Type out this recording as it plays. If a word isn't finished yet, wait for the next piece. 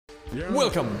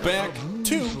Welcome back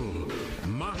to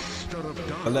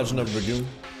The Legend of Dragoon.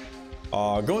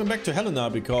 Going back to Helena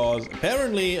because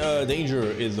apparently danger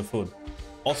is afoot.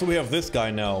 Also we have this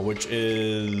guy now, which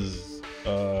is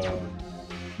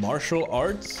martial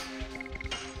arts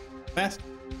master.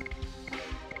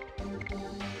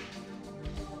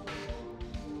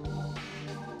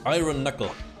 Iron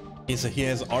Knuckle. He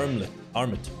has armlet.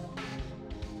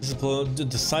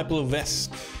 Disciple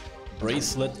vest.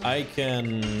 Bracelet. I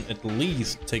can at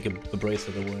least take the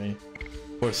bracelet away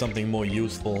for something more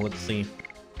useful. Let's see.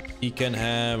 He can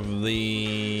have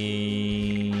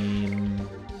the...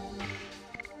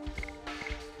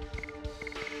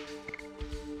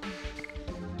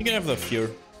 He can have the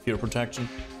fear protection.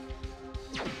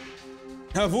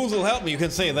 Ahazu, help me. You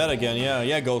can say that again.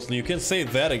 Yeah, Ghostly. You can say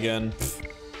that again.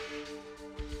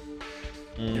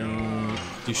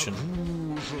 Addition.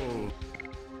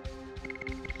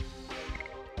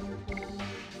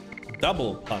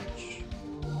 Double punch.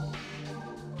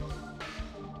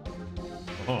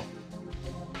 Oh.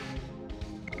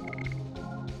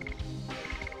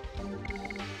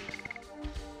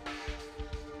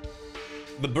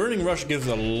 The Burning Rush gives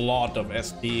a lot of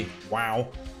SP. Wow.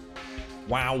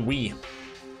 Wowee.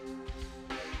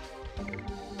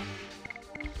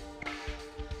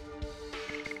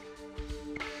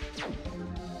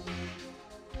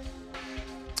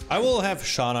 I will have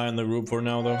Shana in the room for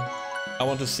now, though. I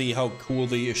want to see how cool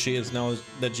she is now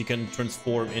that she can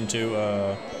transform into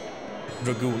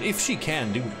Dragoon, if she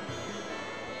can do it.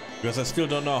 Because I still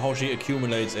don't know how she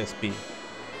accumulates SP.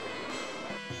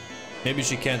 Maybe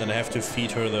she can't and I have to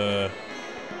feed her the...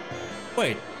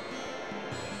 Wait.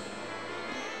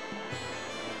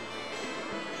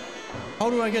 How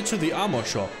do I get to the armor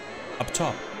shop? Up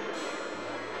top.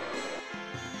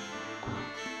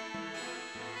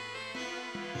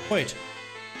 Wait.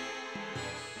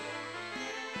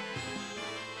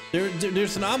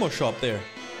 There's an ammo shop there.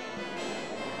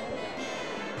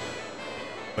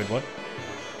 Wait, what?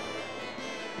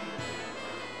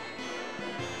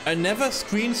 I never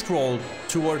screen scrolled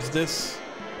towards this.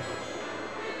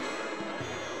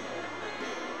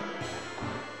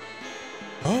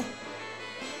 Huh?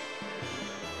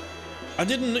 I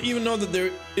didn't even know that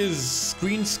there is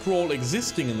screen scroll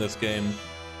existing in this game.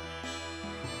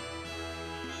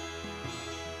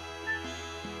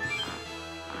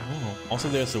 Also,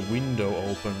 there's a window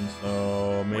open,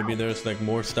 so maybe there's like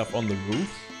more stuff on the roof.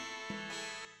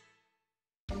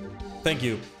 Thank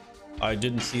you. I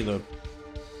didn't see the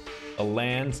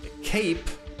lance, a cape.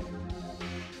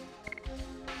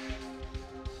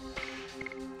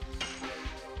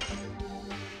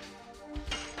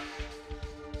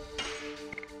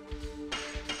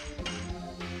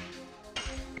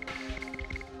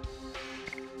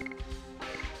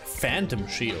 Phantom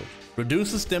shield.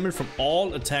 Reduces damage from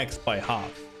all attacks by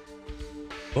half.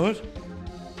 What?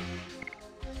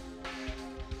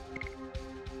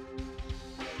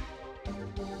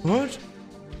 What?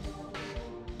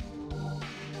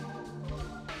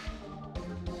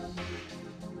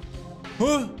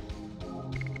 Huh?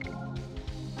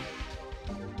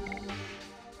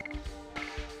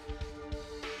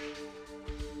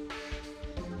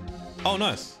 Oh,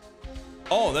 nice.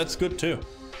 Oh, that's good too.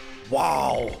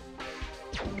 Wow.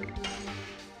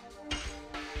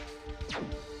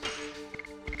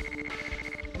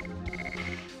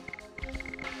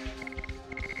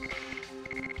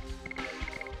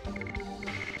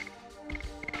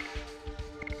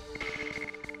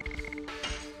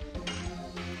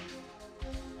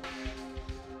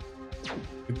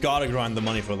 You gotta grind the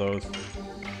money for those.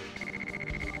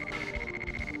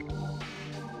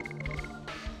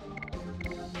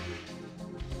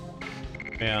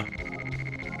 Yeah.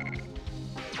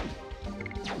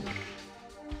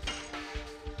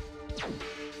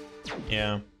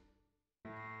 Yeah.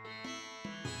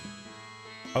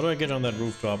 How do I get on that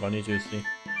rooftop? I need to see.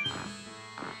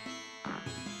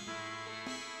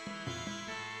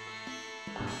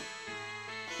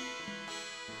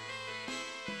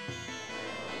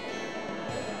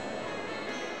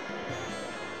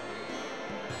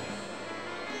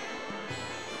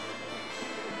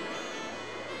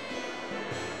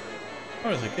 Oh,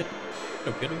 there's a kid.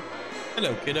 Hello, kiddo.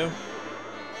 Hello, kiddo.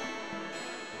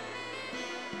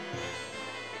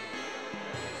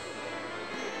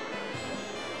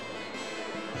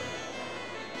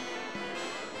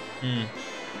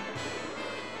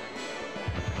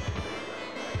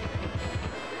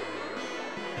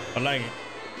 But like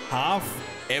half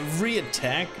every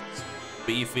attack is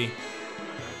beefy.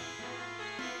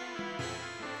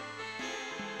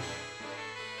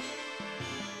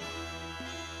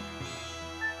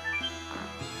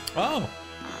 Oh.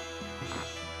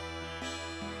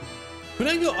 Could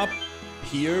I go up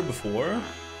here before?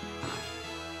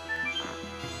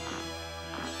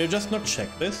 Did I just not check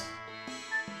this?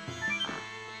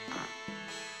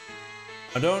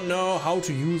 I don't know how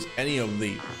to use any of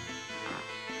these.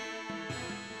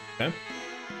 Okay.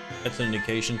 That's an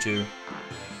indication to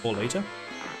call later.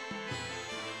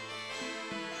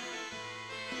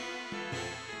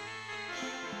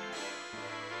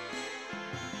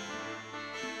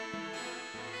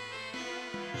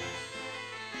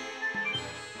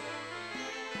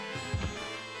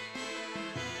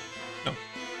 No.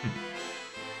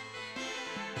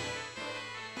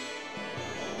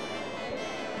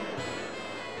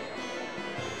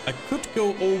 I could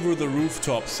go over the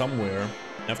rooftop somewhere.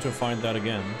 I have to find that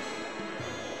again.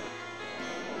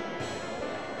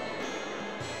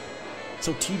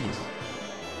 So tedious.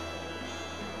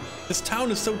 This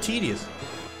town is so tedious.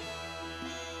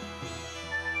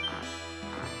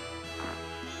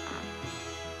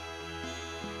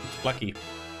 Lucky.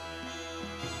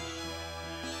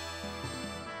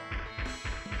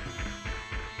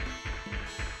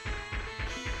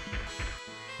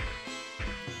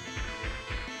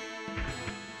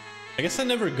 I guess I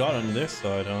never got on this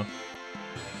side, huh?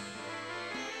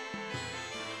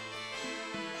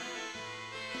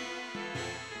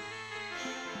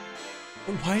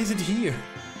 Why is it here?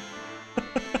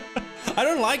 I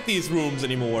don't like these rooms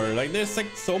anymore. Like, there's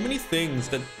like so many things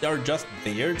that are just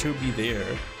there to be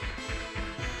there.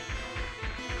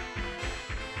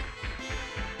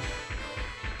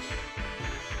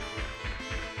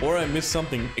 Or I missed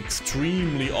something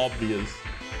extremely obvious.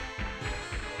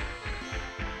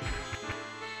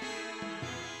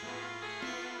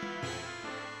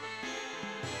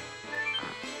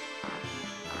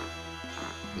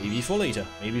 Maybe for later.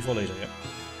 Maybe for later, yeah.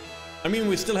 I mean,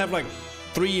 we still have like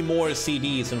 3 more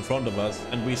CDs in front of us,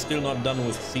 and we're still not done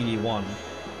with CD 1.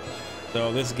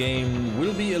 So this game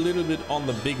will be a little bit on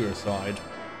the bigger side.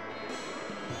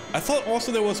 I thought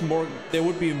also there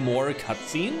would be more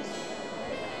cutscenes.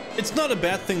 It's not a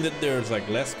bad thing that there's like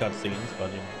less cutscenes,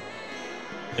 but you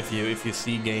know, if you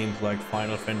see games like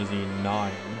Final Fantasy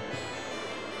 9,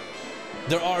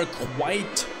 there are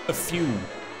quite a few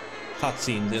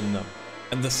cutscenes in them.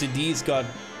 And the CDs got,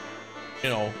 you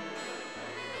know,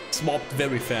 swapped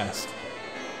very fast.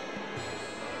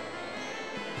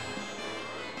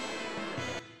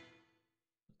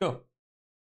 Go.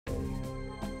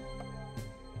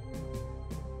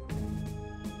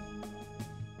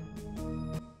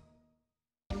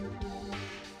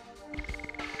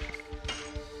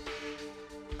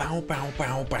 Bow, bow,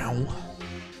 bow, bow.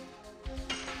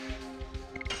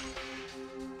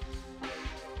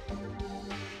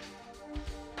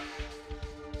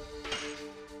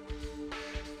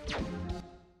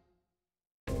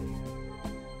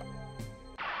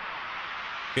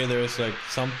 Okay, there is like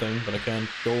something, but I can't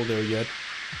go there yet.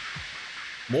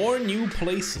 More new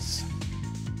places.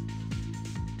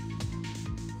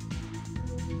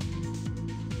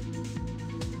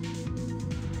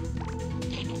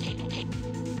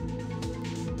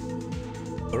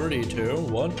 $32,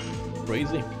 what?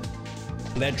 Crazy.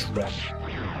 Ledge wrap.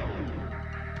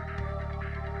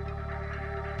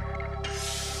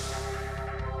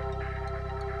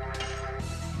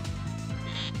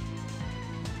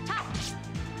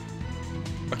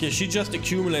 Okay, she just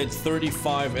accumulates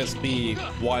 35 SP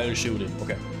while shooting.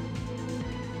 Okay.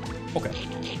 Okay.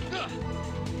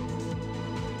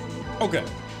 Okay.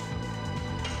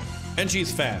 And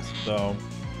she's fast, so...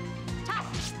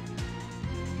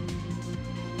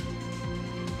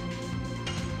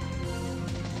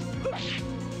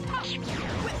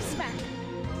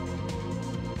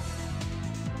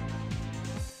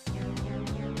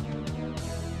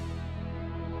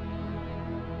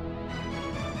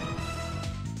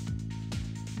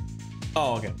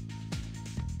 Oh, okay.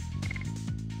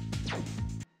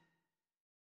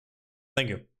 Thank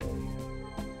you.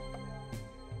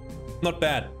 Not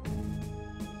bad.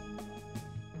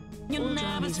 You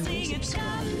never see it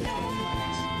coming.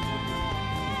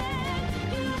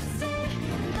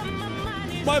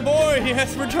 My boy, he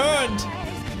has returned.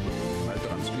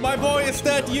 My boy, is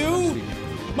that you?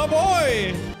 My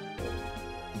boy.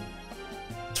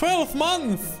 12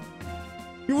 months.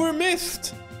 You were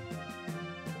missed.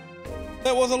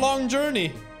 That was a long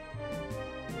journey.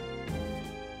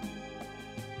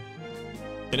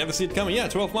 You never see it coming. Yeah,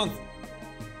 12 months.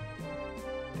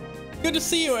 Good to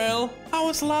see you, El. How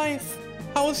is life?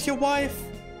 How is your wife?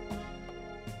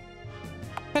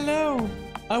 Hello.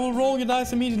 I will roll your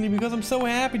dice immediately because I'm so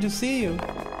happy to see you.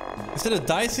 Is it a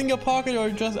dice in your pocket, or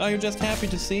are you just happy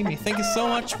to see me? Thank you so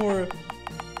much for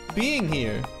being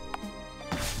here.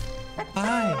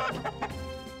 Hi.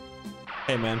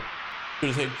 Hey, man.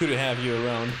 Good to have you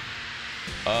around.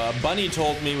 Bunny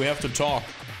told me we have to talk,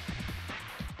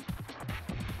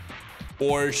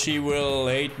 or she will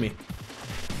hate me.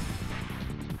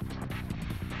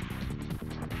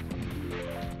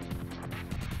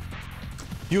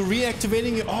 You're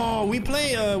reactivating it. Oh, we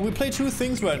play two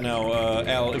things right now,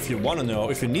 Al. If you want to know,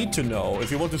 if you need to know,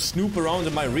 if you want to snoop around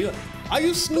in my real, are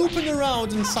you snooping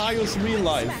around in Sayo's real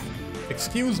life?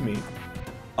 Excuse me.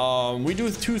 We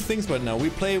do two things right now. We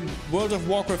play World of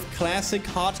Warcraft Classic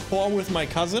Hardcore with my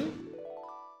cousin.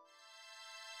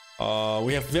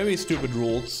 We have very stupid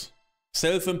rules,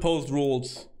 self-imposed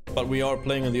rules, but we are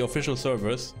playing on the official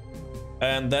servers,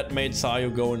 and that made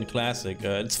Sayo go in Classic.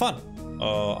 It's fun.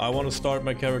 I want to start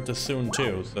my character soon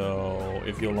too, so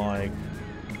if you like,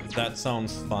 if that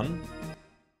sounds fun,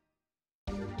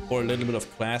 or a little bit of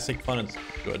Classic fun, it's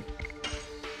good.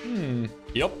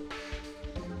 Yep.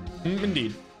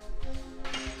 Indeed.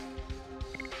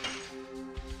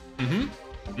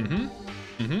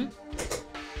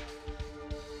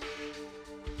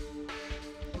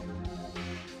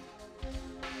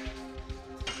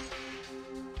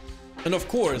 And of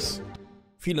course,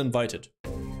 feel invited.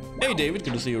 Hey David,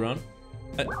 good to see you around.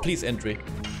 Please entry.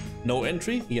 No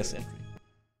entry? Yes entry.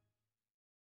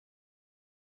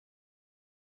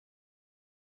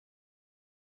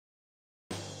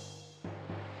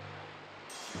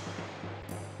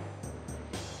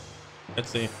 Let's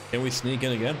see. Can we sneak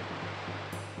in again?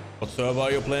 What server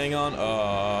are you playing on?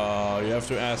 You have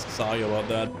to ask Sayo about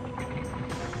that.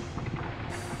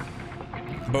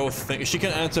 Both things. She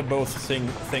can answer both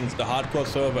things. The hardcore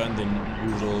server and the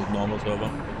usual normal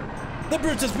server. The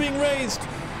bridge is being raised!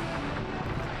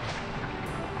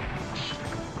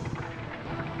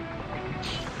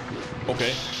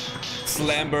 Okay.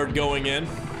 Slambird going in.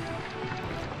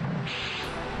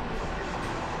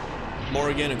 More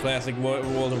again, a classic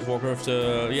World of Warcraft.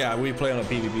 Yeah, we play on a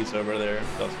PvP server there.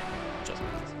 Just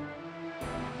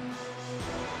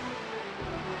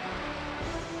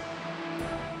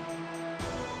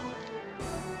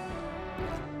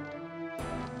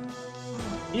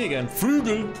me again.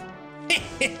 Frugal.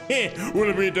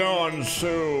 Will be done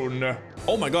soon.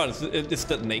 Oh my god, it's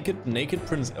that naked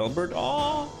Prince Albert.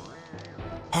 Oh,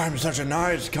 I'm such a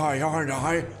nice guy, aren't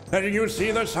I? Letting you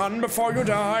see the sun before you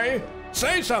die.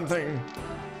 Say something.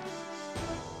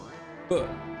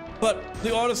 But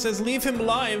the order says leave him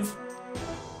alive.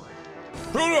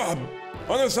 Shut up.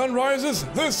 When the sun rises,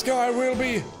 this guy will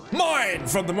be mine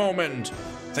from the moment.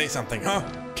 Say something, huh,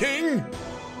 King?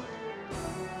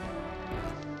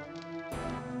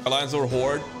 Alliance or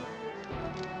Horde?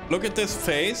 Look at this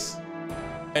face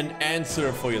and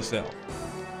answer for yourself.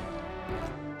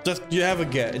 Just, you have a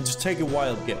guess. Just take a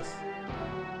wild guess.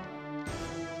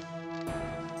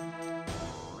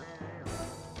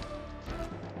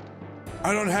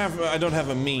 I don't have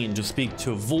a mean to speak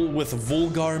to with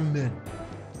vulgar men.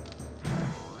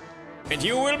 And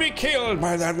you will be killed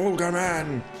by that vulgar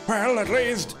man. Well, at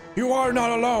least you are not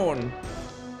alone.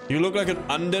 You look like an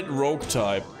undead rogue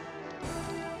type.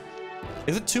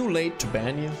 Is it too late to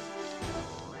ban you?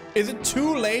 Is it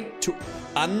too late to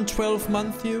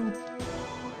un-12-month you?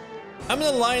 I'm an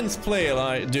alliance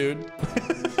player, dude.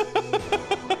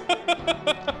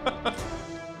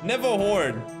 Never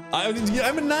Horde.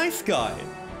 I'm a nice guy.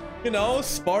 You know,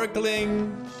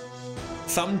 sparkling.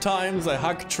 Sometimes I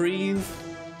hug trees.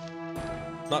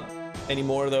 Not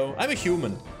anymore though. I'm a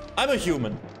human. I'm a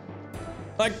human.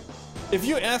 Like, if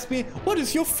you ask me, what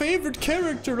is your favorite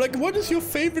character? Like, what is your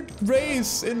favorite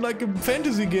race in like a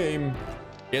fantasy game?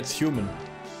 It's human.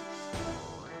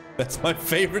 That's my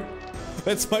favorite.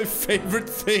 That's my favorite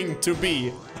thing to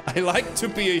be. I like to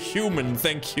be a human,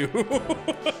 thank you.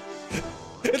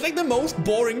 It's like the most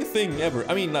boring thing ever.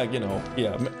 I mean, like, you know,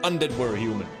 yeah, undead were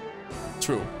human.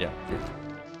 True, yeah, true.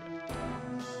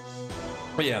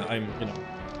 But yeah, you know.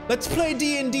 Let's play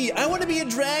D&D. I want to be a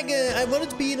dragon. I want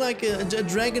to be like a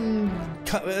dragon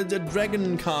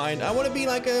kind. I want to be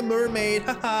like a mermaid.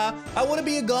 Haha. I want to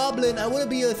be a goblin. I want to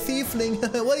be a thiefling.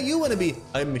 What do you want to be?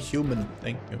 I'm a human.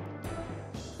 Thank you.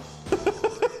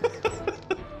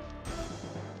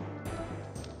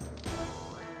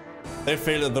 They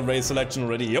failed at the race selection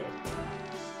already. Yep.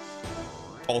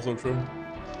 Also true.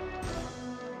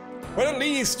 Well, at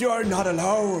least you're not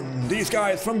alone. These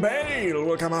guys from Bale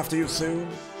will come after you soon.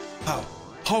 How?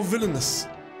 How villainous.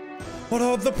 What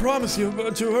are the promise you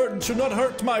to not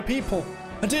hurt my people?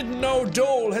 I didn't know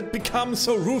Dole had become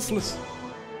so ruthless.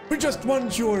 We just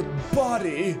want your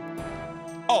body.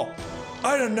 Oh,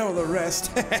 I don't know the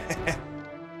rest.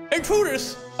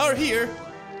 Intruders are here.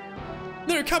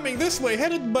 They're coming this way,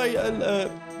 headed by a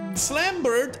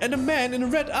Slambird and a man in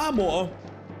red armor.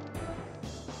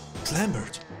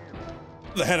 Lambert,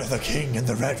 the head of the king and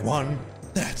the red one.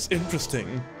 That's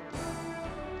interesting.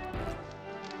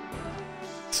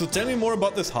 So tell me more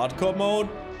about this hardcore mode.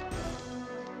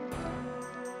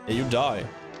 Yeah, you die.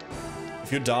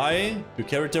 If you die, your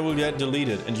character will get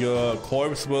deleted and your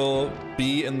corpse will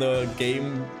be in the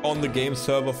game, on the game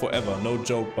server forever. No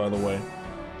joke, by the way.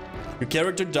 Your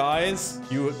character dies,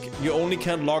 you only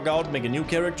can log out, make a new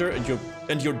character,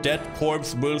 and your dead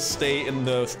corpse will stay in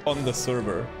on the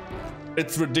server.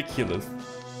 It's ridiculous.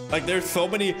 Like, there's so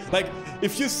many, like,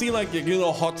 if you see, like, you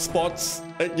know, hotspots,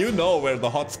 you know where the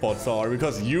hotspots are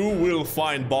because you will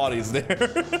find bodies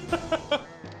there.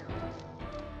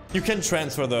 You can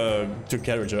transfer to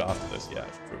character after this. Yeah,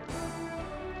 it's true.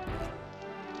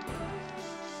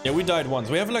 Yeah, we died once.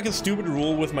 We have like a stupid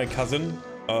rule with my cousin.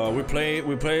 We play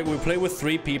with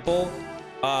 3 people,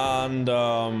 and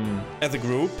as a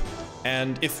group.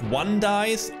 And if one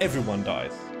dies, everyone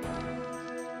dies.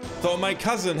 So my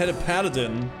cousin had a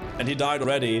paladin, and he died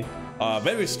already.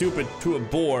 Very stupid to a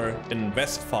boar in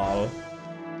Westfall.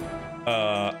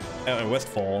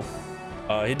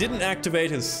 He didn't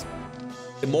activate his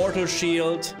immortal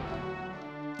shield.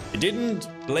 He didn't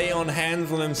lay on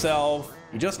hands on himself.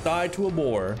 He just died to a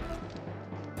boar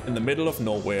in the middle of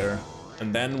nowhere.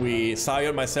 And then Sayo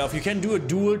and myself, you can do a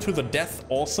duel to the death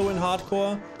also in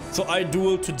hardcore. So I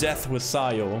dueled to death with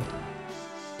Sayo.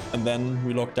 And then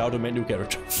we locked out and made new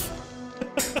characters.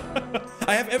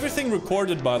 I have everything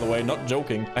recorded, by the way, not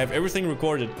joking. I have everything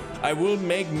recorded. I will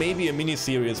make maybe a mini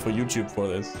series for YouTube for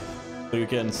this, so you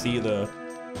can see the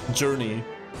journey.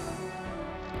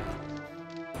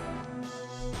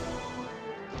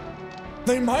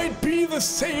 They might be the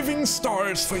saving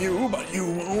stars for you, but you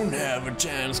won't have a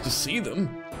chance to see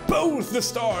them. Both the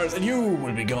stars, and you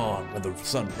will be gone when the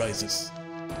sun rises.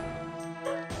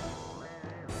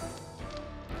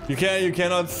 You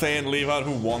cannot say and leave out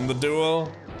who won the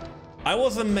duel. I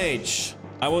was a mage.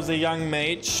 I was a young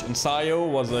mage, and Sayo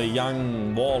was a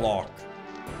young warlock.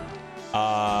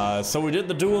 So we did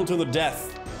the duel to the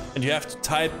death. And you have to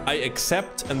type I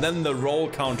accept, and then the roll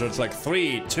counter. It's like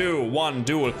 3, 2, 1,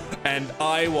 duel. And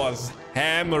I was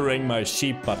hammering my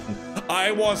sheep button.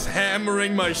 I was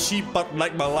hammering my sheep button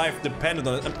like my life depended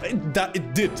on it. And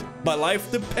it did. My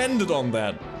life depended on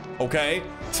that. Okay?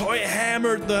 So I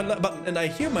hammered the button, and I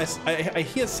hear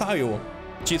Sayo.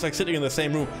 She's like sitting in the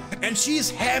same room, and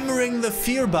she's hammering the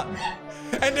fear button.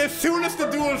 And as soon as the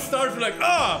duel starts, we're like,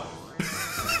 ah!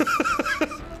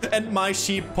 And my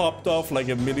sheep popped off like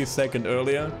a millisecond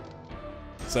earlier.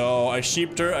 So I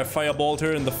sheeped her, I fireballed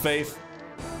her in the face.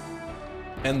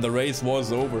 And the race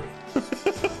was over.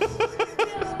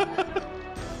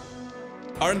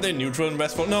 Aren't they neutral in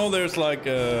Westfall? No, there's like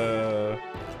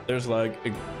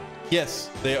yes,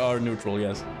 they are neutral,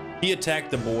 yes. He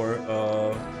attacked the boar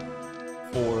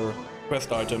for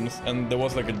quest items, and there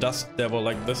was like a dust devil,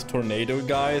 like this tornado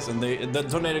guys, and the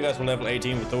tornado guys were level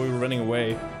 18, so we were running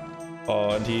away.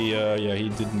 And he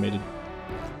didn't make it.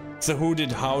 So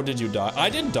how did you die? I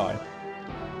didn't die.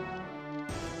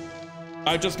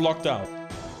 I just locked out.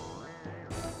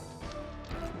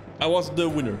 I was the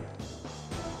winner.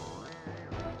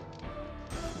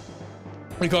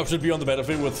 The cop should be on the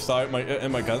battlefield with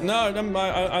my cousin. No,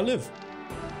 I live.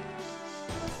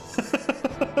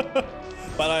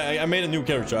 But I made a new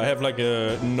character. I have like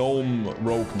a gnome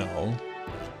rogue now.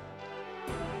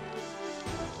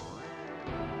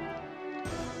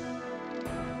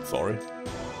 Sorry.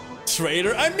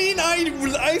 Traitor? I mean,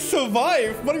 I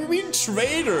survived. What do you mean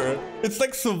traitor? It's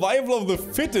like survival of the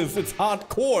fittest. It's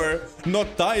hardcore.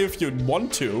 Not die if you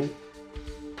want to.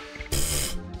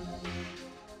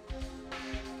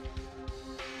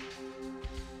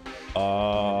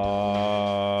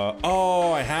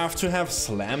 Oh, I have to have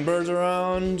Slambird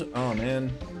around? Oh,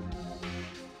 man.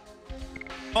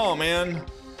 Oh, man.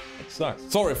 Sucks.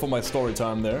 Sorry for my story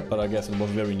time there, but I guess it was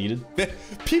very needed.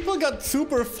 People got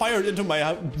super fired into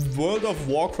my World of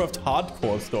Warcraft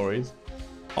hardcore stories.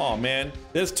 Oh man,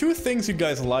 there's 2 things you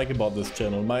guys like about this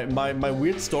channel. My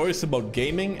weird stories about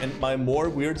gaming and my more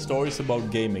weird stories about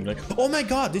gaming. Like, oh my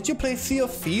god, did you play Sea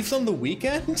of Thieves on the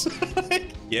weekend?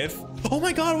 Yes. Oh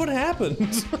my god, what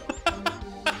happened?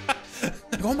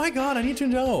 Like, oh my god, I need to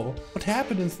know. What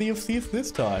happened in Sea of Thieves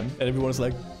this time? And everyone's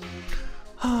like,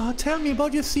 ah, tell me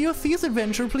about your Sea of Thieves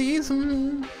adventure, please.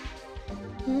 I'm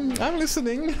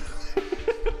listening.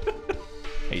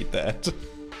 Hate that.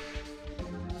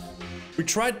 We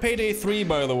tried Payday 3,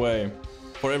 by the way.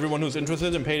 For everyone who's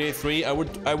interested in Payday 3, I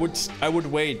would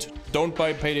wait. Don't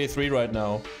buy Payday 3 right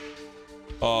now.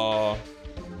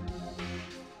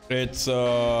 It's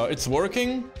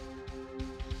working.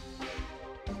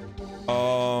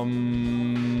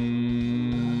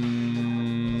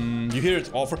 You hear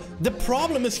it's offer. The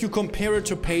problem is you compare it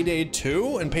to Payday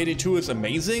 2, and Payday 2 is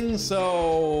amazing,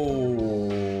 so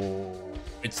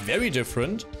it's very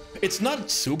different. It's not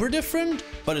super different,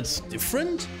 but it's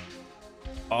different.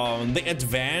 They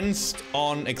advanced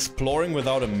on exploring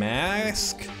without a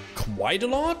mask quite a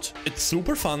lot. It's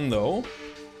super fun though,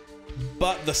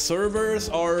 but the servers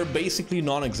are basically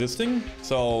non-existing.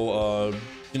 So,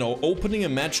 you know, opening a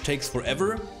match takes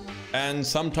forever, and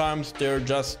sometimes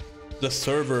the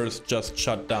servers just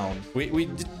shut down. We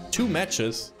did 2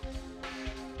 matches.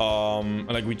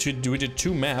 Like we did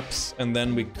 2 maps, and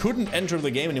then we couldn't enter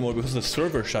the game anymore because the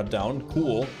server shut down.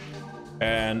 Cool.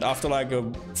 And after like a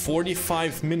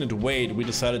 45-minute wait, we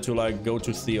decided to like go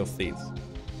to Sea of Thieves.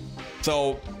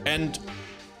 So, and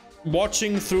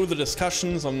watching through the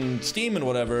discussions on Steam and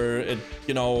whatever, it,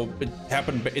 you know, it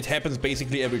happens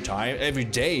basically every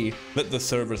day that the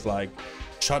servers like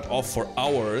shut off for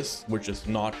hours, which is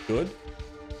not good.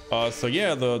 So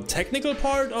yeah, the technical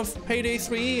part of Payday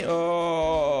 3,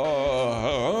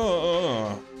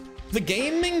 the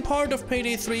gaming part of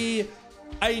Payday 3,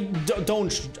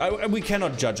 we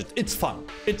cannot judge it. It's fun.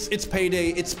 It's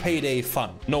Payday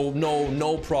fun.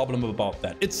 No problem about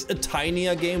that. It's a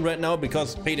tinier game right now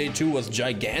because Payday 2 was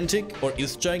gigantic, or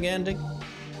is gigantic.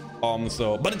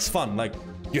 But it's fun. Like,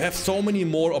 you have so many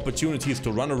more opportunities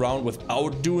to run around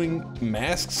without doing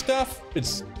mask stuff.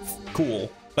 It's cool.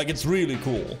 Like, it's really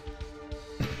cool.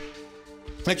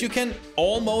 Like, you can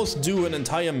almost do an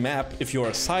entire map if you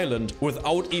are silent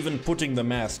without even putting the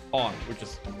mask on, which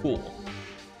is cool.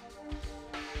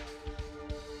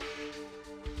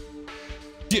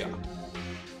 Yeah.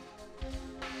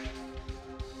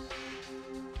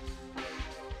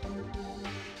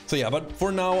 So yeah, but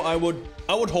for now I would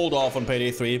hold off on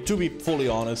Payday 3, to be fully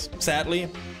honest. Sadly.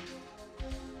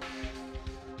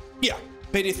 Yeah,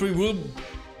 Payday 3 will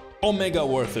omega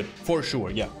worth it for sure.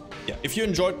 Yeah. Yeah. If you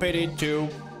enjoyed Payday 2,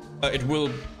 it will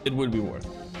be worth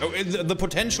it. The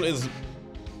potential is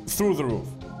through the roof.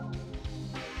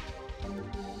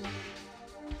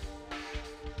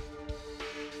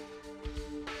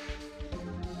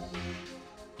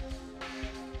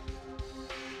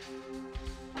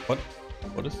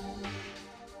 What is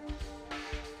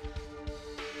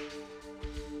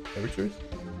characters?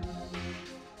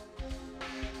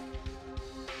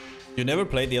 You never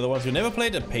played the other ones? You never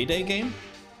played a Payday game?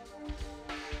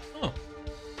 Oh.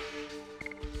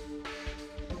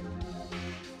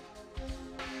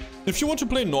 If you want to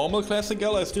play normal classic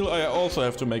L, I also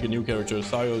have to make a new character.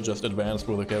 Sayo just advanced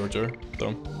with a character,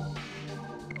 so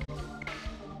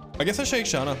I guess I shake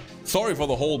Shana. Sorry for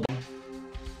the whole.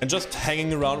 And just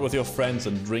hanging around with your friends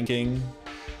and drinking,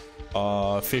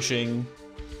 fishing,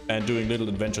 and doing little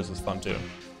adventures is fun too.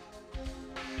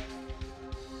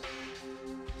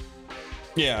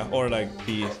 Yeah, or like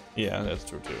yeah, that's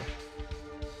true too.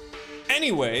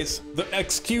 Anyways, the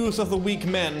excuse of the weak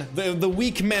men, the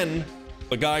weak men,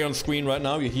 the guy on screen right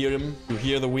now, you hear him, you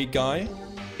hear the weak guy.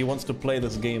 He wants to play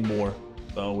this game more,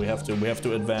 so we have to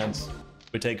advance.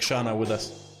 We take Shana with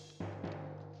us.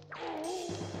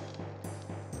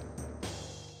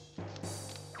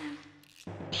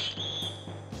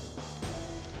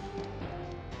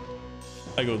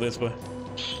 I go this way.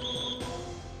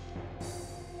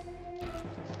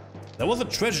 That was a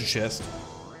treasure chest.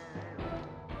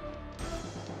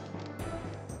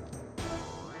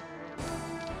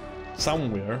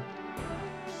 Somewhere.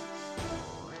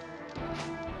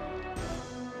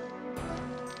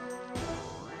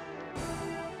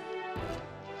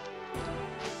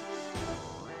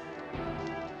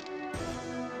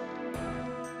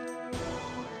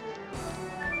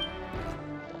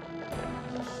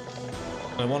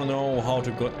 I want to know how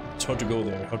to go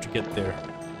there, how to get there.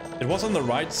 It was on the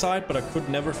right side, but I could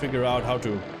never figure out how to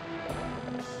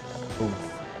move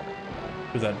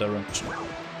to that direction.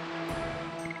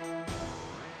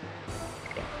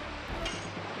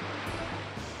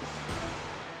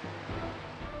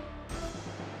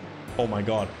 Oh my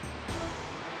god.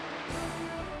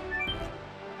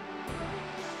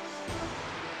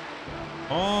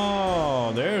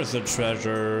 Oh, there's the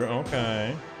treasure.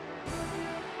 Okay.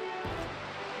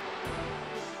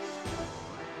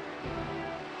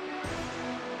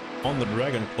 On the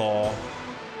dragon claw.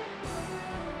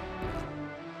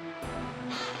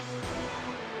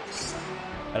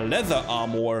 A leather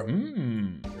armor.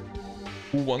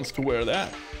 Who wants to wear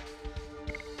that?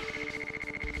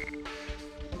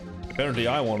 Apparently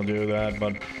I want to do that,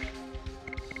 but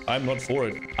I'm not for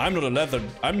it. I'm not a leather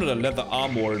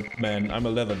armored man. I'm a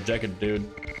leather jacket dude.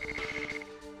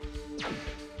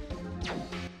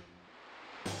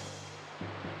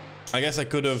 I guess I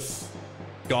could have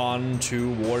gone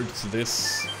towards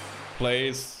this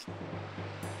place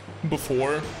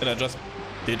before and I just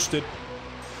ditched it.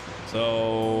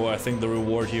 So I think the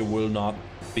reward here will not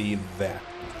be that.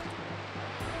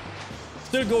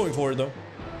 Still going for it though.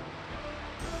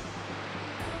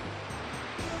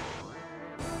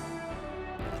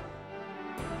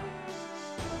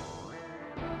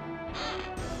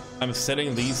 I'm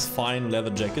selling these fine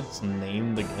leather jackets.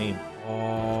 Name the game.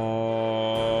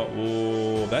 Oh,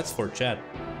 that's for chat.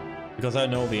 Because I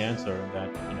know the answer, and that,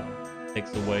 you know,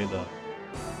 takes away the...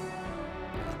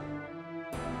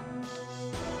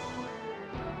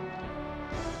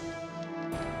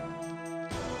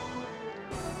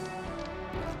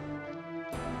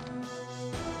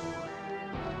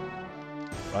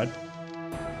 Right?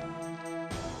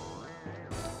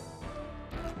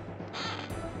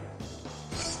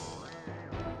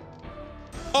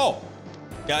 Oh!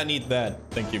 Yeah, I need that.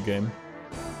 Thank you, game.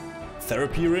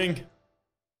 Therapy ring?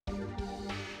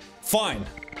 Fine.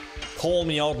 Call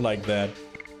me out like that.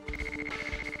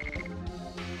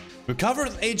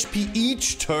 Recovers HP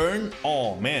each turn?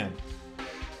 Oh, man.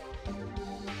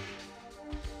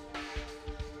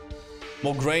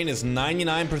 Mograine is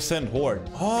 99% horde.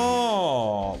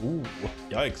 Oh! Ooh,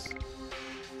 yikes.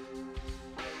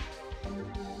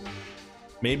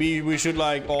 Maybe we should,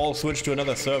 like, all switch to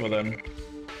another server then.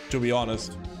 To be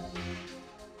honest.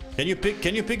 Can you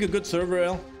pick a good server,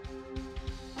 El?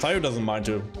 Sayo doesn't mind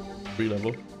to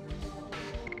re-level.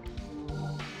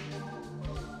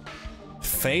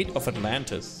 Fate of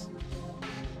Atlantis.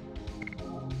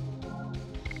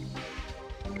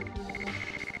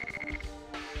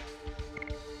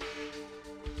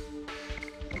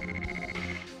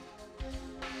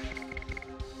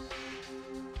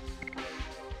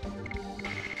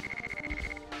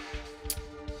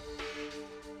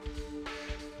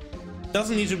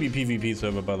 Doesn't need to be PvP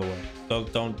server, by the way.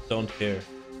 Don't care.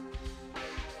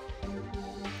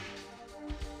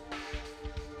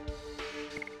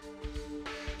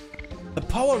 The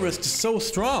power risk is so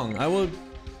strong. I will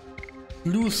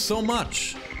lose so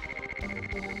much.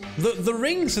 The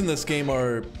rings in this game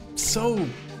are so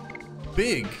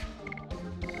big.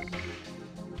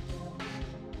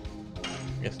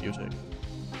 Yes, you take.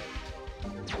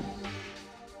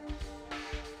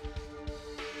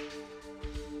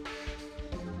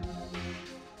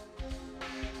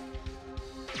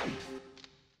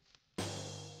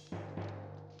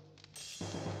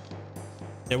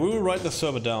 Yeah, we will write the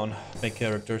server down, make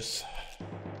characters.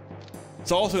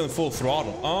 It's also in full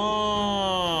throttle.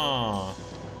 Ah.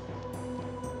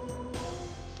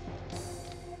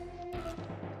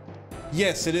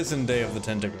 Yes, it is in Day of the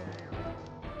Tentacle.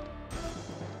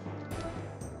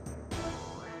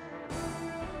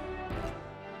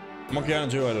 Monkey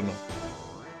Island 2, I don't know.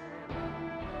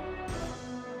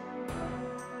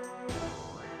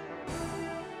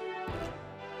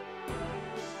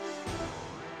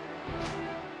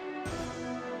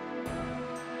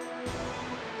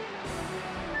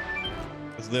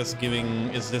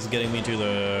 Is this getting me to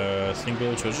the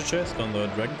single treasure chest on the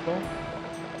Dragon Claw?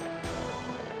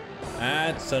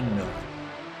 That's a no.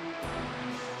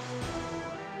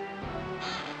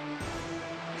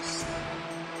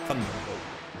 Thunderbolt.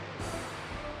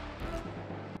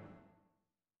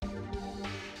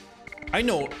 I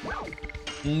know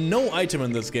no item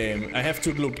in this game. I have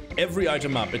to look every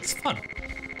item up. It's fun.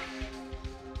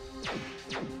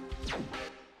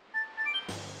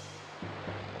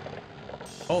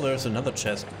 Oh, there's another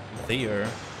chest there.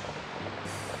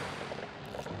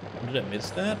 Did I miss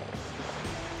that?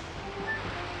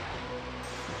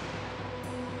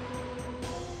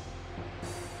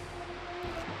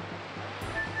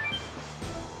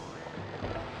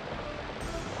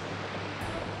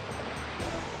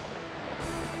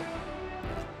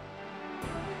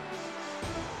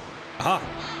 Aha!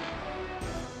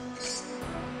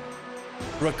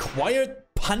 Required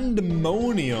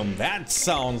Pandemonium. That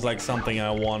sounds like something I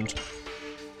want.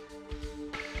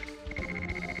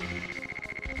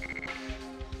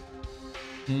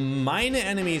 Minor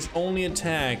enemies only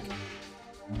attack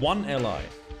one ally.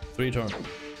 3 turns.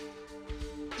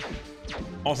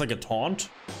 Oh, it's like a taunt?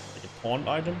 Like a taunt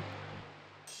item?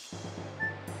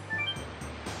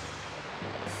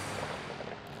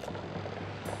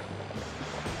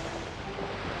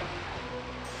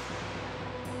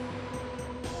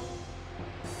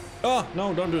 Oh,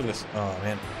 no, don't do this. Oh,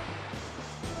 man.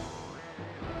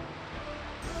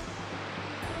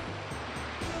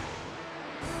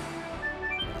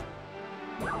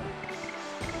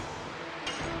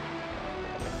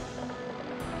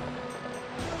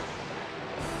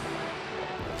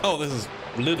 Oh, this is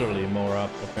literally more up,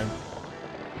 okay.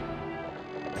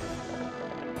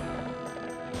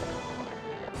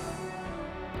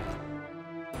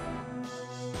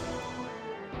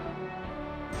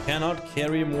 Cannot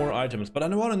carry more items, but I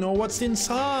want to know what's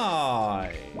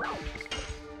inside.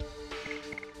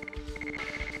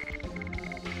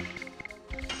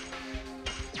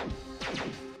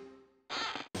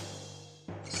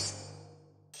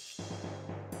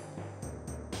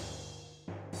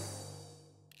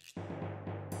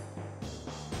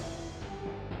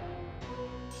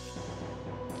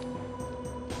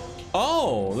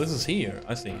 Oh, this is here.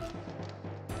 I see.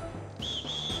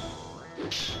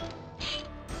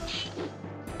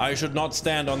 I should not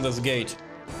stand on this gate.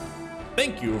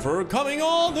 Thank you for coming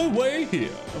all the way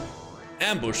here.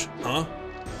 Ambush, huh?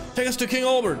 Take us to King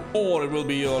Albert, or it will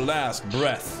be your last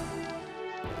breath.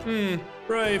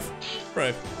 Brave.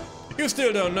 Brave. You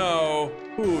still don't know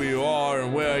who you are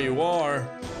and where you are.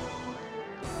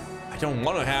 I don't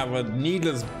want to have a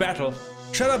needless battle.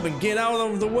 Shut up and get out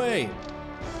of the way.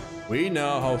 We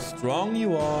know how strong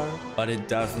you are, but it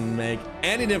doesn't make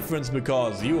any difference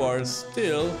because you are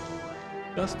still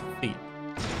just feet.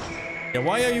 Yeah,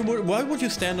 why would you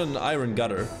stand on an iron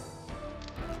gutter?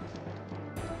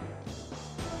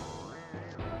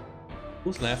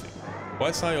 Who's laughing?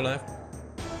 Why saw you laughing?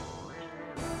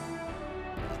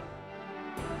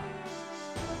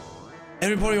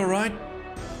 Everybody all right?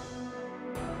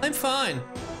 I'm fine.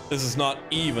 This is not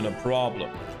even a problem.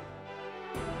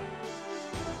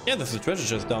 Yeah, there's a treasure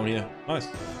chest down here. Nice.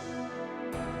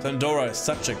 Pandora is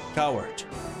such a coward,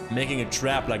 making a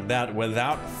trap like that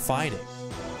without fighting.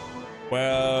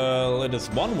 Well, it is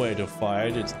one way to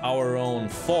fight. It's our own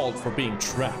fault for being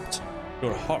trapped.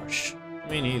 You're harsh. I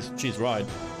mean, she's right.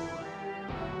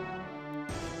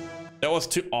 That was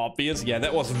too obvious. Yeah,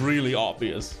 that was really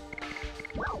obvious.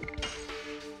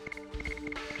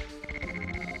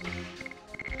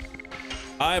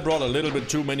 I brought a little bit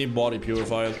too many body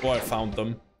purifiers. Oh, I found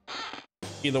them.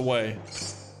 Either way.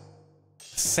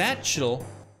 Satchel.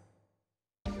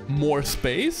 More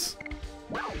space?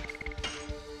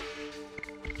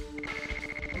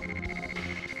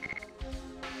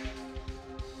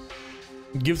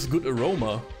 Gives good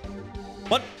aroma.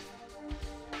 What?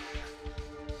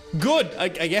 Good, I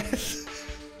guess.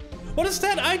 What is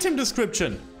that item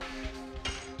description?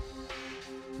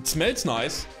 It smells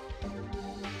nice.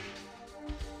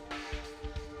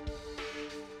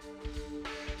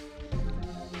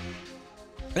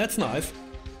 That's nice.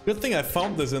 Good thing I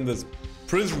found this in this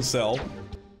prison cell.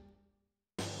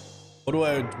 What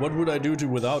would I do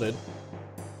without it?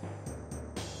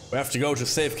 We have to go to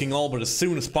save King Albert as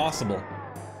soon as possible.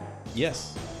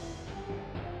 Yes.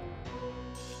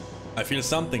 I feel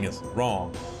something is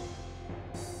wrong.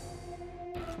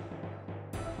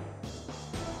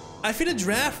 I feel a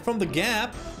draft from the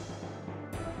gap.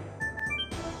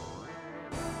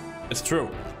 It's true.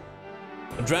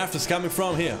 A draft is coming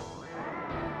from here.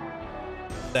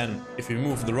 Then, if we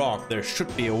move the rock, there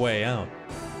should be a way out.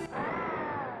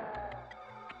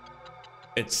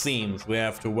 It seems we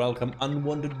have to welcome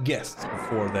unwanted guests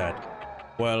before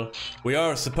that. Well, we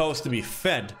are supposed to be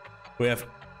fed. We have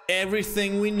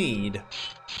everything we need.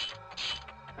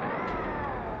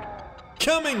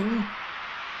 Coming!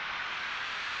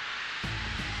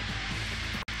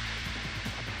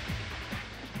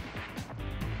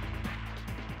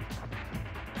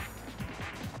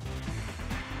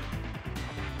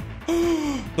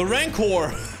 The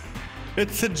Rancor!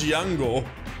 It's a Django.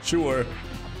 Sure.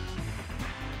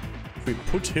 If we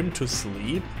put him to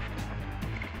sleep?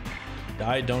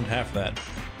 I don't have that.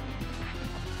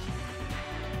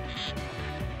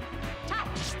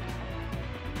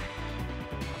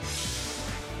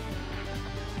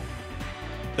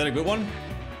 Is that a good one?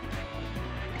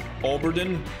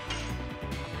 Alberden?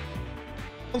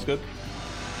 Sounds good.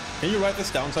 Can you write this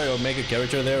down so I'll make a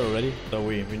character there already? So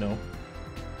we know.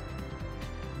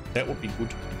 That would be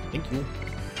good. Thank you.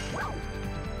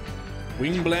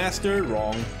 Wing Blaster?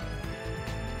 Wrong.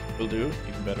 Will do.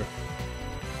 Even better.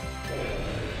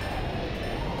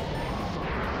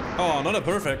 Oh, not a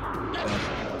perfect.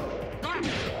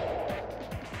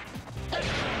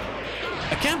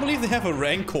 I can't believe they have a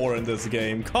Rancor in this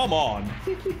game. Come on.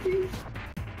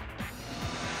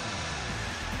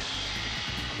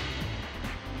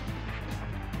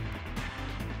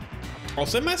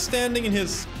 Also, am I standing in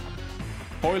his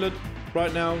toilet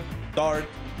right now? Dart.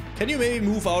 Can you maybe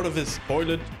move out of his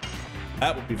toilet?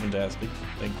 That would be fantastic.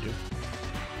 Thank you.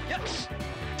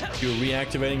 You're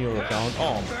reactivating your account.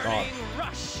 Oh my god.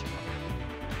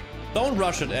 Don't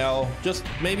rush it, Al. Just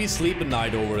maybe sleep a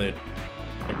night over it.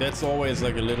 Like, that's always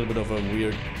like a little bit of a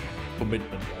weird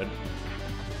commitment, right?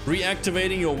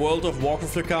 Reactivating your World of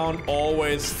Warcraft account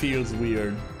always feels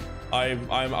weird.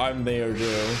 I'm there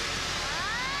too.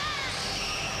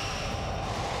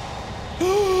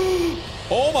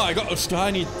 Oh my god,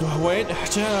 I need, wait,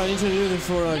 I need to do this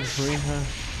for like free.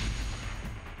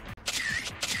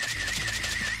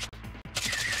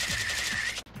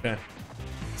 Okay.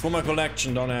 For my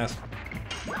collection, don't ask.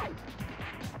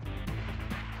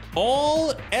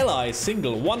 All allies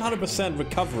single 100%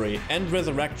 recovery and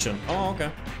resurrection. Oh,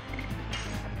 okay.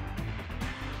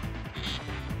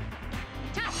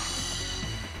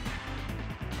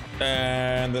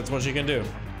 And that's what she can do.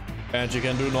 And she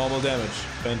can do normal damage.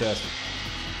 Fantastic.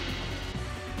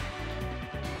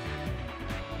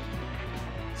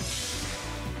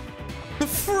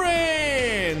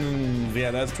 Friends! Yeah,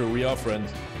 that's true. We are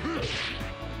friends.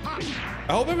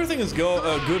 I hope everything is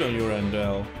good on your end,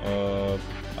 Al.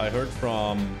 I heard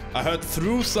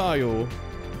through Sayo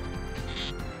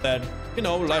that, you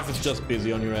know, life is just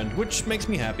busy on your end, which makes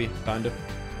me happy, kind of.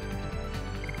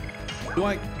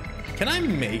 Can I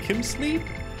make him sleep?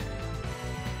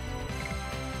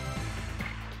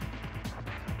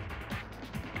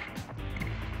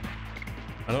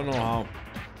 I don't know how.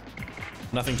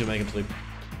 Nothing to make him sleep.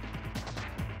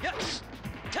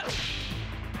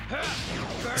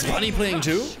 Is Bunny playing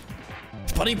too?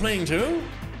 Is Bunny playing too?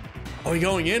 Are we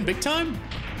going in big time?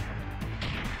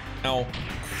 Ow.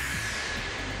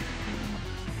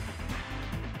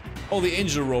 Oh, the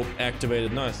angel rope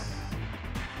activated. Nice.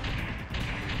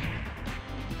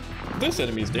 This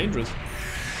enemy is dangerous.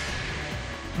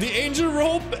 The angel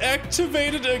rope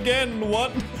activated again.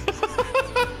 What?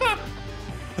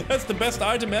 That's the best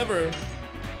item ever.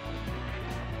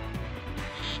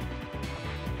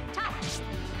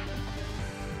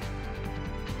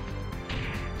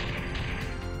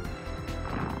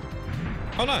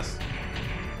 Oh, nice.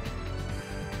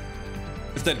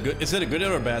 Is that good? Is that a good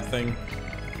or a bad thing?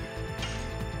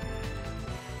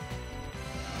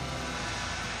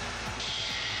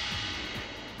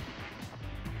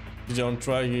 You don't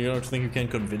think you can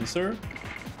convince her?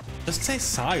 Just say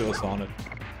Sayo's on it.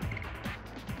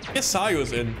 Yes,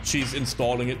 Sayo's in. She's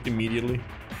installing it immediately.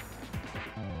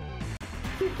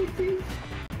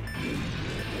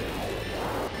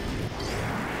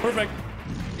 Perfect.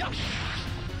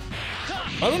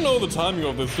 I don't know the timing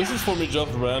of this. This is for me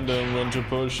just random when to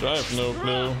push. I have no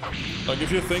clue. Like,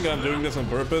 if you think I'm doing this on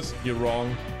purpose, you're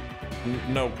wrong.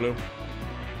 No clue.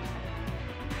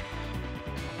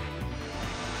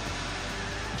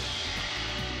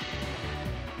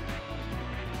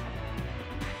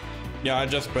 Yeah, I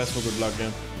just pressed for good luck, yeah.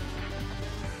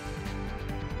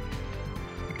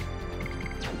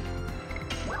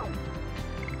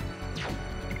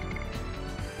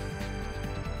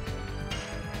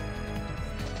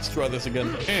 Let's try this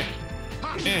again.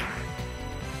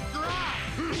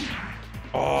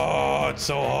 Oh, it's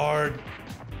so hard.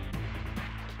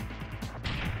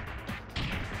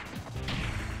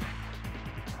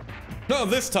 No,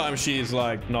 this time she's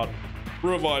like not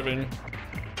reviving.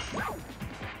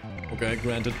 Okay,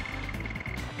 granted.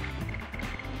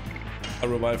 I'll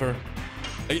revive her.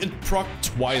 It proc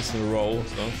twice in a row,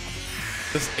 so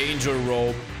this angel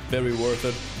rope, very worth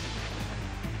it.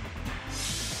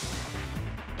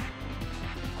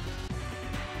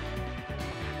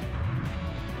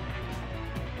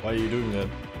 Why are you doing that?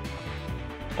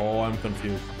 Oh, I'm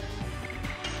confused.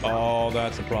 Oh,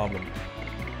 that's a problem.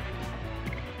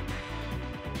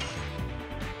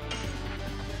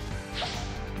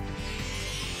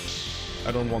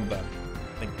 I don't want that.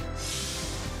 Thank you.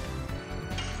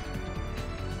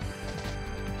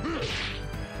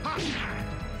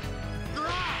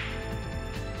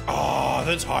 Oh,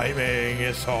 the timing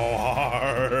is so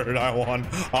hard. I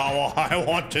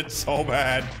want it so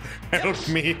bad. Help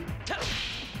me.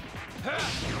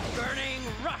 Burning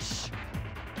rush.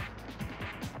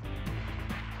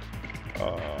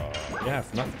 Yeah,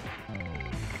 nothing.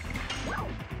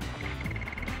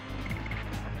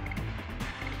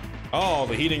 Oh,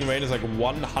 the healing rate is like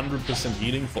 100%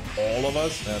 healing for all of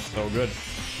us. That's so good.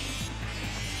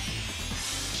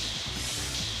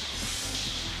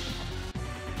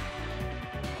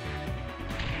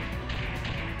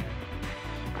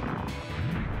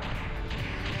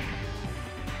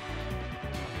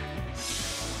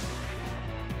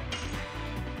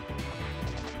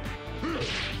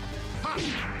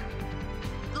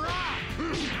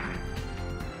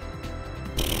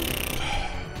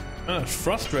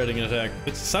 Frustrating attack.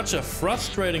 It's such a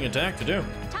frustrating attack to do.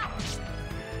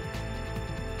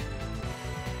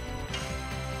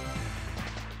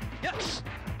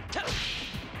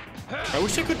 I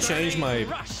wish I could change my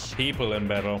people in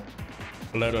battle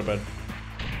a little bit.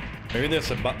 Maybe there's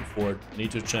a button for it.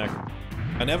 Need to check.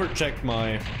 I never checked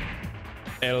my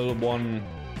L1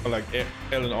 or like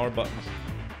L and R buttons.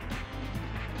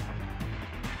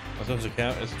 So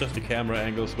it's just a camera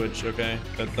angle switch, okay?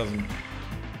 That doesn't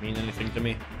mean anything to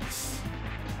me.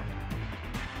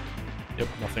 Yep,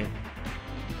 nothing.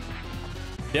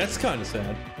 Yeah, it's kind of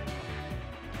sad.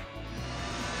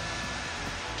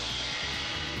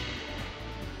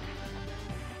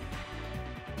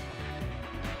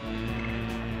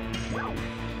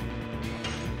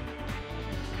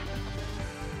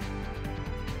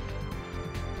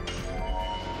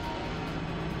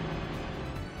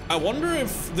 I wonder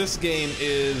if this game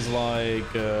is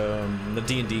like the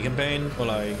D&D campaign or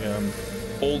like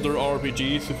older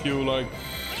RPGs. If you like,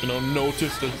 you know,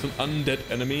 notice that it's an undead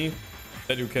enemy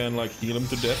that you can like heal him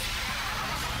to death.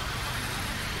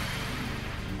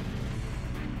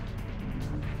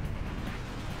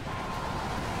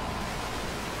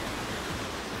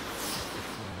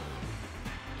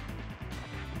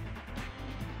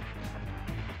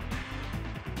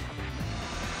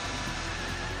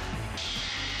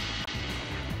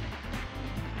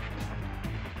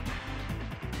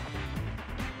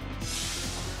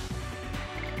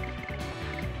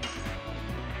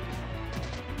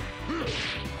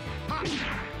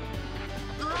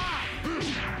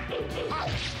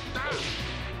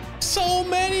 So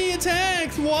many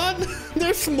attacks! What?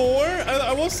 There's more?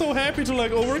 I was so happy to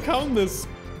like overcome this.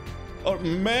 Oh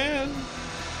man.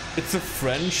 It's a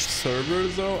French server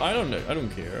though? I don't know. I don't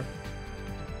care.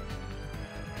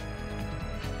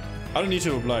 I don't need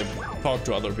to like talk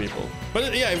to other people.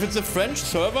 But yeah, if it's a French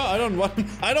server, I don't want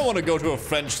to go to a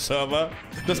French server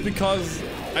just because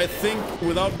I think,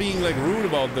 without being like rude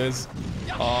about this,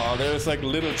 there's like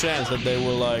little chance that they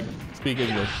will like speak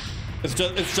English. It's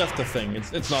just a thing.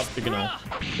 It's not, you know,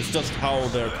 it's just how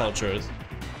their culture is.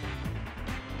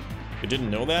 You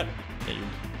didn't know that? Yeah,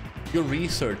 your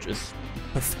research is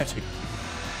pathetic.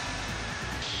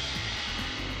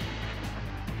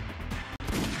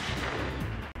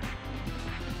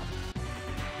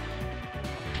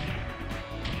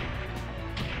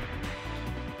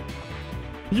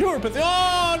 You're pathetic.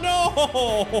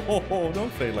 Oh no!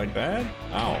 Don't say it like that.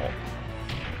 Ow.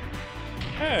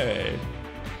 Hey.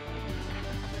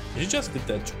 She just did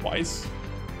that twice.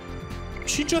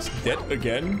 She just dead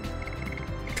again?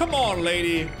 Come on,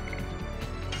 lady.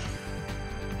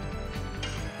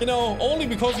 You know, only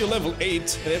because you're level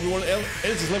 8 and everyone else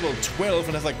is level 12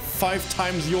 and has like 5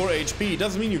 times your HP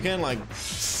doesn't mean you can like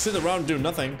sit around and do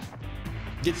nothing.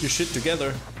 Get your shit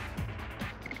together.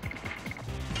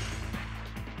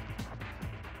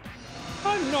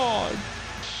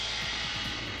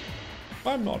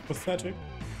 I'm not pathetic.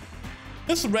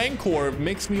 This Rancor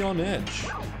makes me on edge.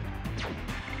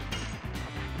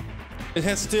 It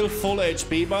has still full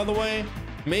HP, by the way.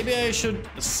 Maybe I should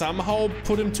somehow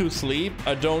put him to sleep.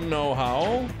 I don't know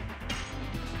how.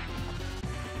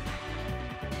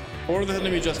 Or the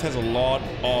enemy just has a lot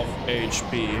of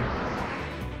HP.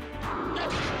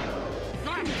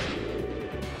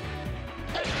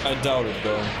 I doubt it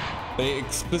though. They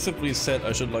explicitly said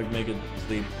I should like make it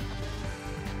sleep.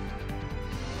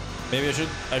 Maybe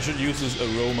I should use this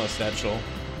aroma satchel.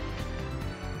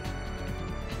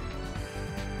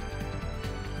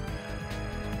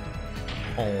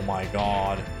 Oh my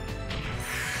god.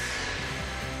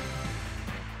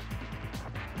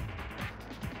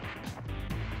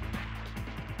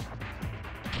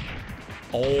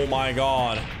 Oh my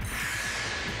god.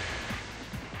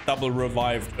 Double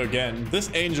revived again. This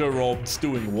angel robe's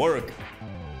doing work.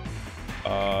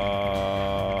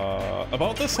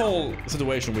 About this whole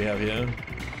situation we have here.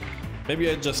 Maybe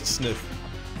I just sniff.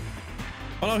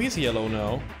 Oh no, he's yellow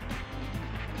now.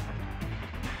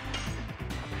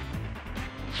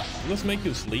 Let's make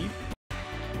you sleep.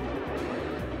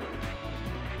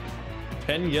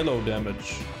 10 yellow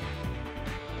damage.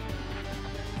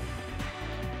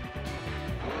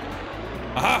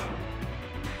 Aha!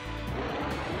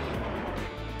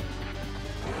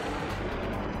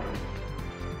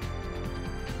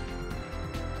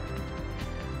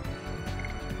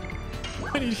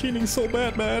 I need healing so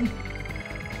bad, man.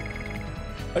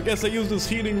 I guess I use this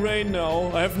healing rain now.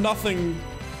 I have nothing.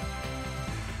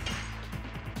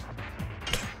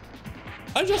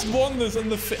 I just won this in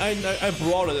the I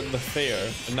brought it in the fair,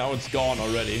 and now it's gone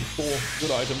already. Cool,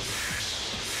 good item.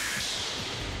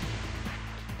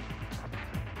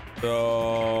 So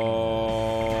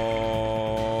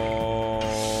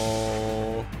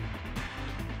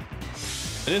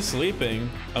it is sleeping.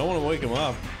 I don't want to wake him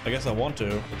up. I guess I want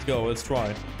to. Let's go. Let's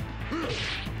try. Oh,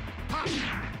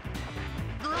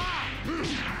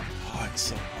 it's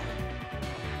so hard.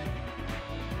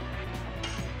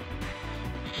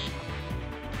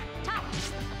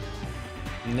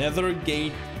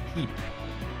 Nethergate Keep.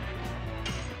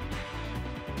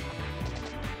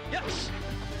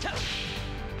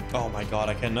 Oh my god,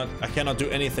 I cannot do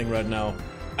anything right now.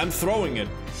 I'm throwing it.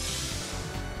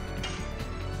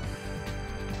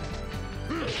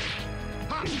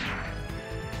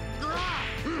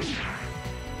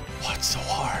 What's so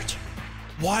hard?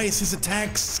 Why is his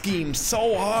attack scheme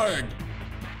so hard?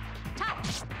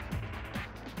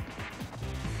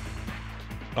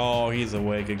 Oh, he's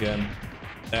awake again.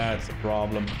 That's a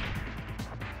problem.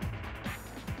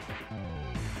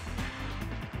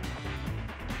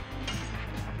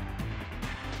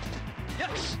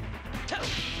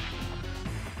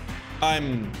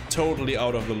 I'm totally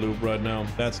out of the loop right now.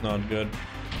 That's not good.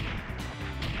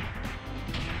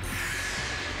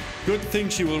 Good thing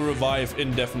she will revive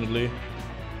indefinitely.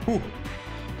 Whew.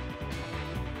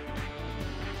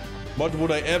 What would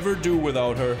I ever do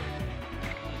without her?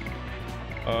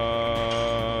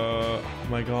 Oh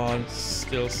my god,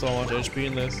 still so much HP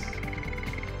in this.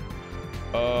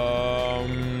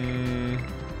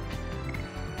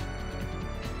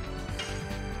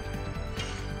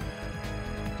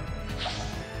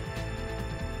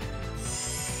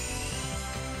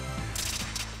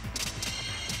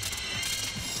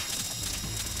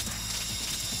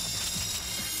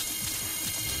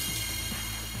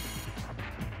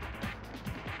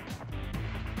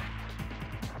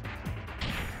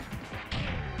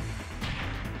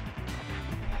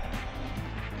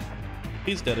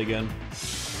 He's dead again.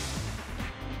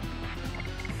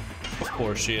 Of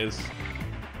course she is.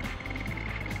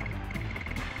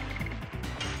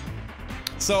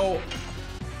 So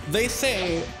they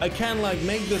say I can like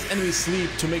make this enemy sleep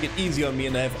to make it easy on me,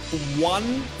 and I have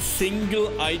one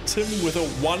single item with a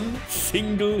one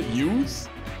single use.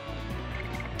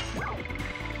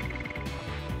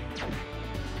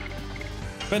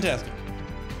 Fantastic.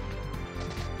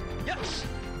 Yes.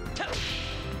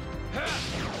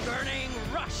 Burning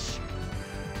rush.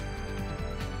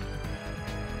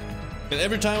 And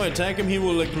every time I attack him, he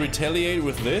will like retaliate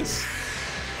with this.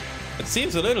 It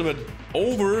seems a little bit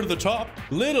over the top,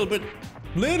 little bit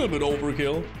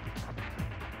overkill.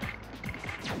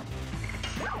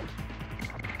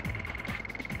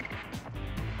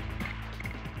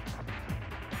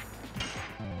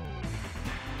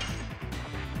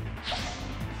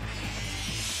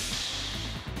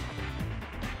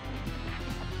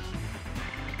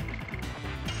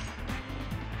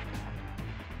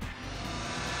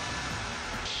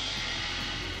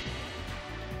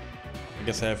 I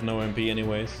guess I have no MP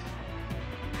anyways.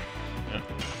 Yeah.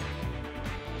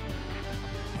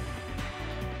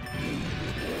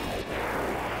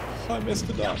 I messed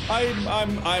it up.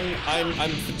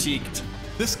 I'm fatigued.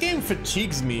 This game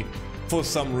fatigues me for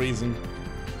some reason.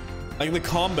 Like the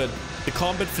combat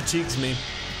fatigues me.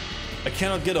 I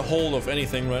cannot get a hold of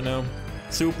anything right now.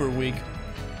 Super weak.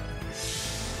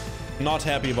 Not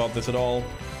happy about this at all.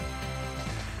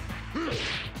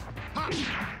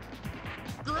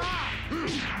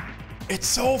 It's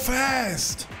so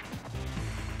fast!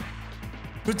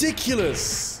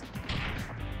 Ridiculous!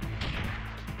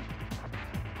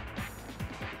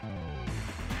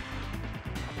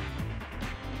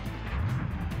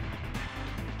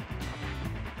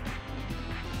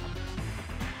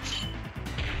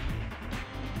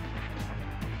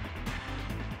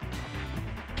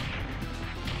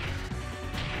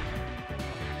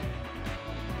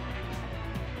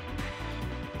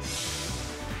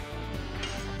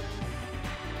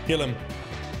 Kill him.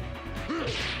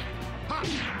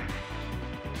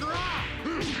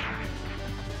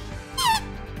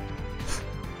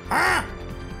 Ah!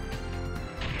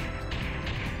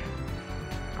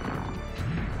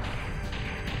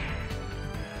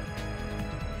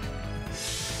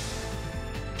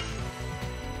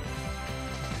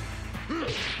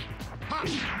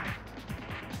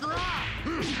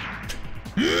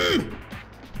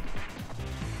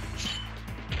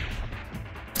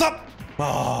 Stop!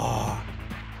 Ah,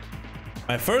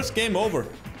 my first game over.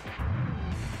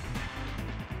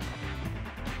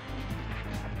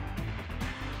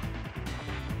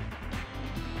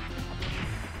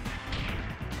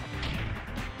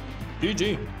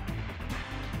 GG.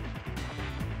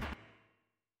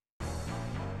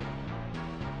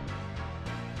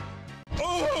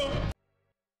 Oh!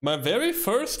 My very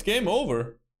first game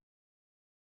over.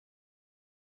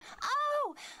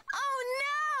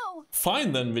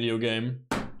 Fine then, video game.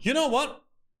 You know what?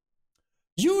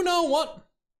 You know what?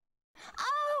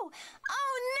 Oh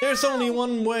no! There's only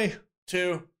one way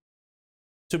to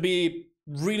be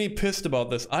really pissed about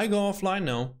this. I go offline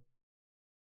now.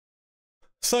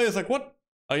 Saya's like, what?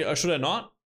 Should I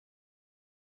not?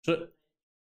 Should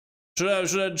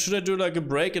I do like a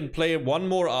break and play 1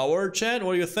 more hour, chat?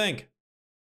 What do you think?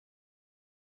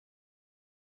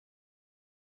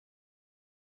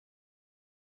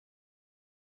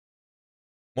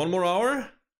 1 more hour?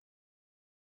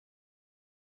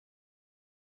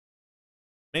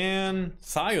 Man,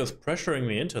 Sayo's pressuring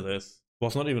me into this. It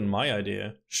was not even my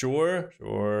idea. Sure.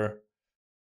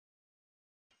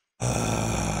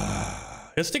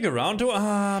 You stick around to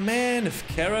man, if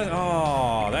Kara,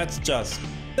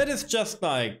 that is just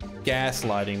like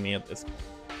gaslighting me at this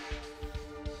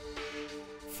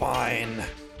point.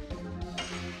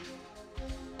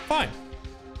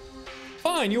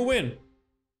 Fine, you win.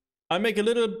 I make a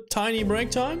little tiny break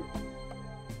time.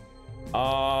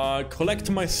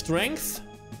 Collect my strength.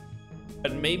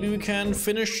 And maybe we can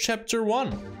finish chapter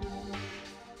 1.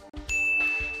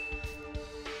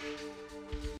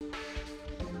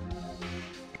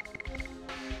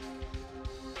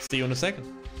 See you in a second.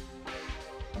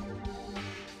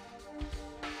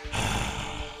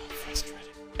 Frustrating.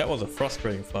 That was a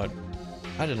frustrating fight.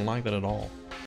 I didn't like that at all.